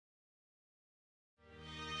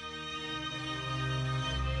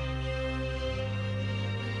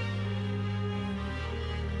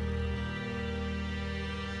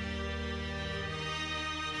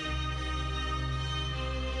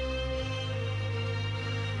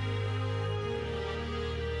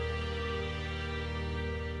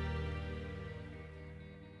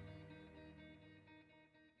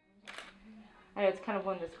know it's kind of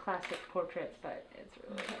one of those classic portraits, but it's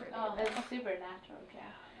really pretty. Oh, it's super natural, yeah.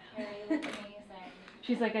 Carrie, you look amazing.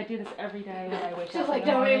 She's like, I do this every day when I wake up. She's like,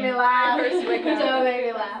 don't make me laugh. Don't make me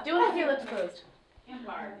laugh. Do it with your lips closed.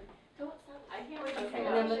 Hard. I can't wait to Okay,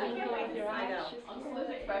 and then look at her with your eyes.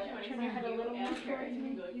 turn your head a little more towards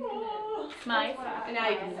me. Smile. And now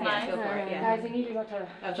you can Smile. go for it. Yeah. Guys, I need you to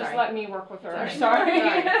just sorry. let me work with her. Sorry.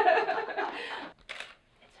 It's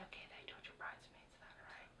okay, they told your bridesmaids that,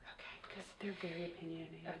 right? Okay, because They're very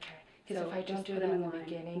opinionated. okay. Because So if I don't just do put that them in the in line.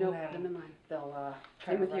 beginning, Nope, then put them in line. they'll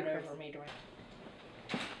try Same to with you, run Chris. over me during.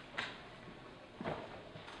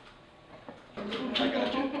 I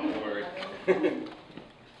got you. Don't worry.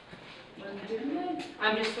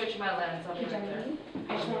 I'm just switching my lens. I'll be right there.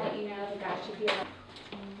 I just want to let you know that should be a...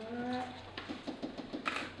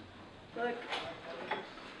 Look.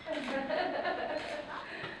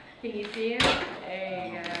 Can you see him? There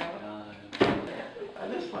you go. I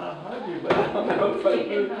just want to hug you, but I don't know if I can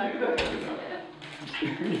do that.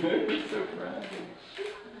 You're so proud.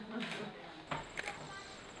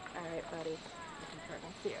 All right, buddy. You can turn.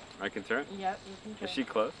 I see you. I can turn? Yep, you can turn. Is she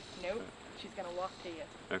close? Nope. She's gonna walk to you.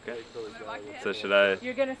 Okay. So should I?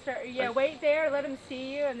 You're gonna start. Yeah, wait there. Let him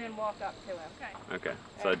see you, and then walk up to him. Okay. Okay.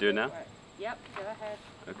 So I do it now? Yep. Go ahead.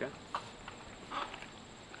 Okay.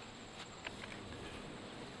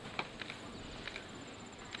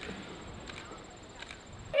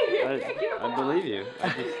 I believe you.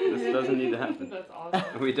 This doesn't need to happen. That's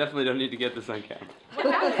awesome. We definitely don't need to get this on camera.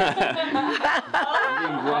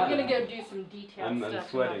 I'm gonna go do some detail I'm stuff.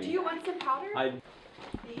 sweating. Do you want some powder?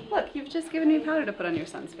 Look, you've just given me powder to put on your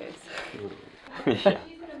son's face. Yeah.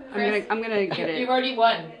 I'm gonna get it. You've already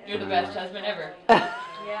won. You're the best husband ever.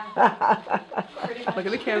 Look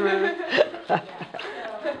at the camera.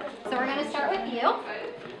 So we're going to start with you.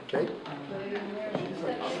 Okay.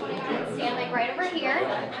 Stand like right over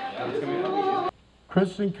here.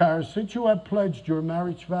 Chris and Cara, since you have pledged your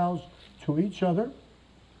marriage vows to each other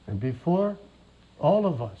and before all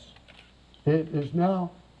of us, it is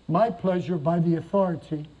now my pleasure by the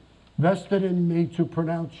authority vested in me to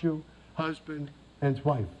pronounce you husband and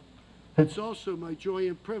wife. It's also my joy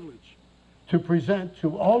and privilege to present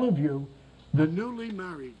to all of you the newly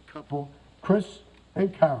married couple, Chris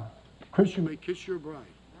and Cara. Chris, you may kiss your bride.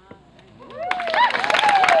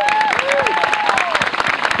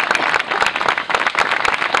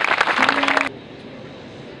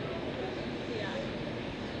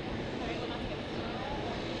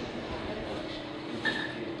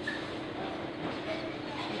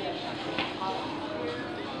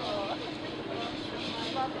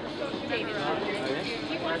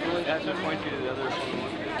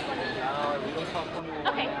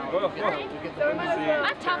 Okay.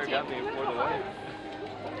 I'm top two. Oh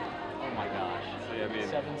my gosh. See, I mean,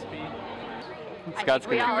 7-speed. Scott's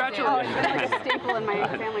we all gonna. do. Oh, it's like a staple in my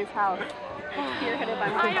family's house. Spearheaded by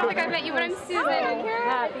my I don't think I met you, but I'm Susan.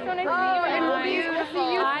 Happy. So nice to meet you. Beautiful.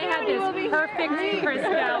 I had this perfect Chris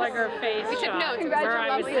Gallagher face We took shot notes. where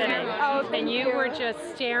I was sitting, Oh, and you were just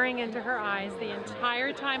staring into her eyes the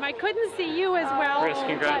entire time. I couldn't see you as well. Chris,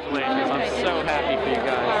 congratulations. I'm so happy for you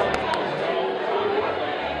guys.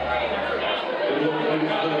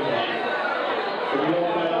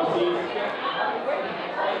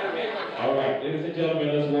 All right, ladies and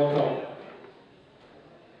gentlemen, let's welcome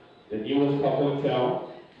the newest couple in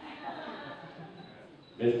town,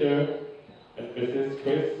 Mr. and Mrs.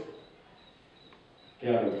 Chris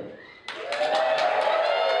Gallagher.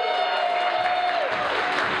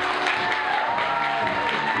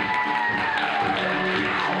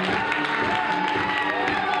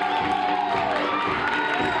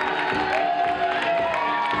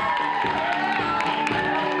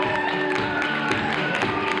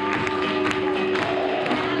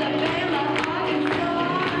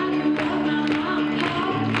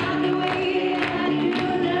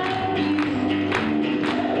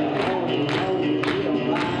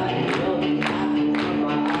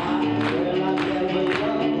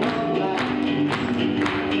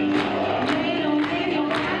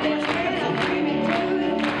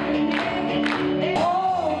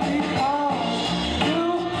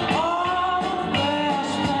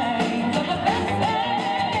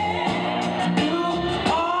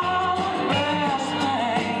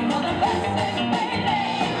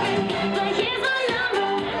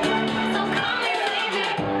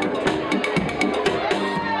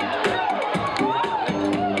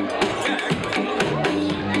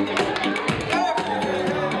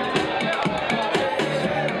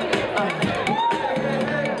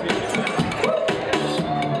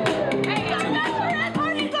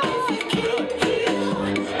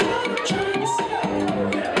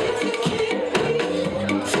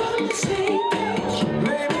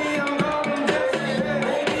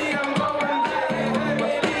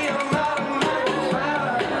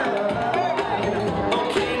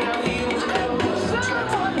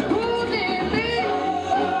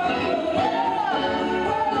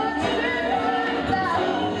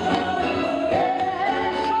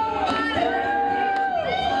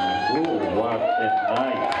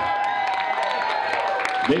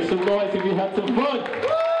 Make some noise if you had some fun.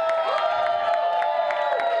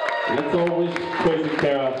 Let's all wish Crazy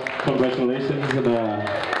Kara congratulations on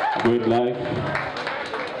a great life.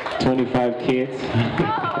 25 kids.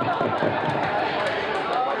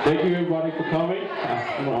 Thank you everybody for coming.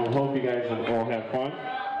 I hope you guys all have fun.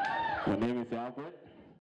 My name is Albert.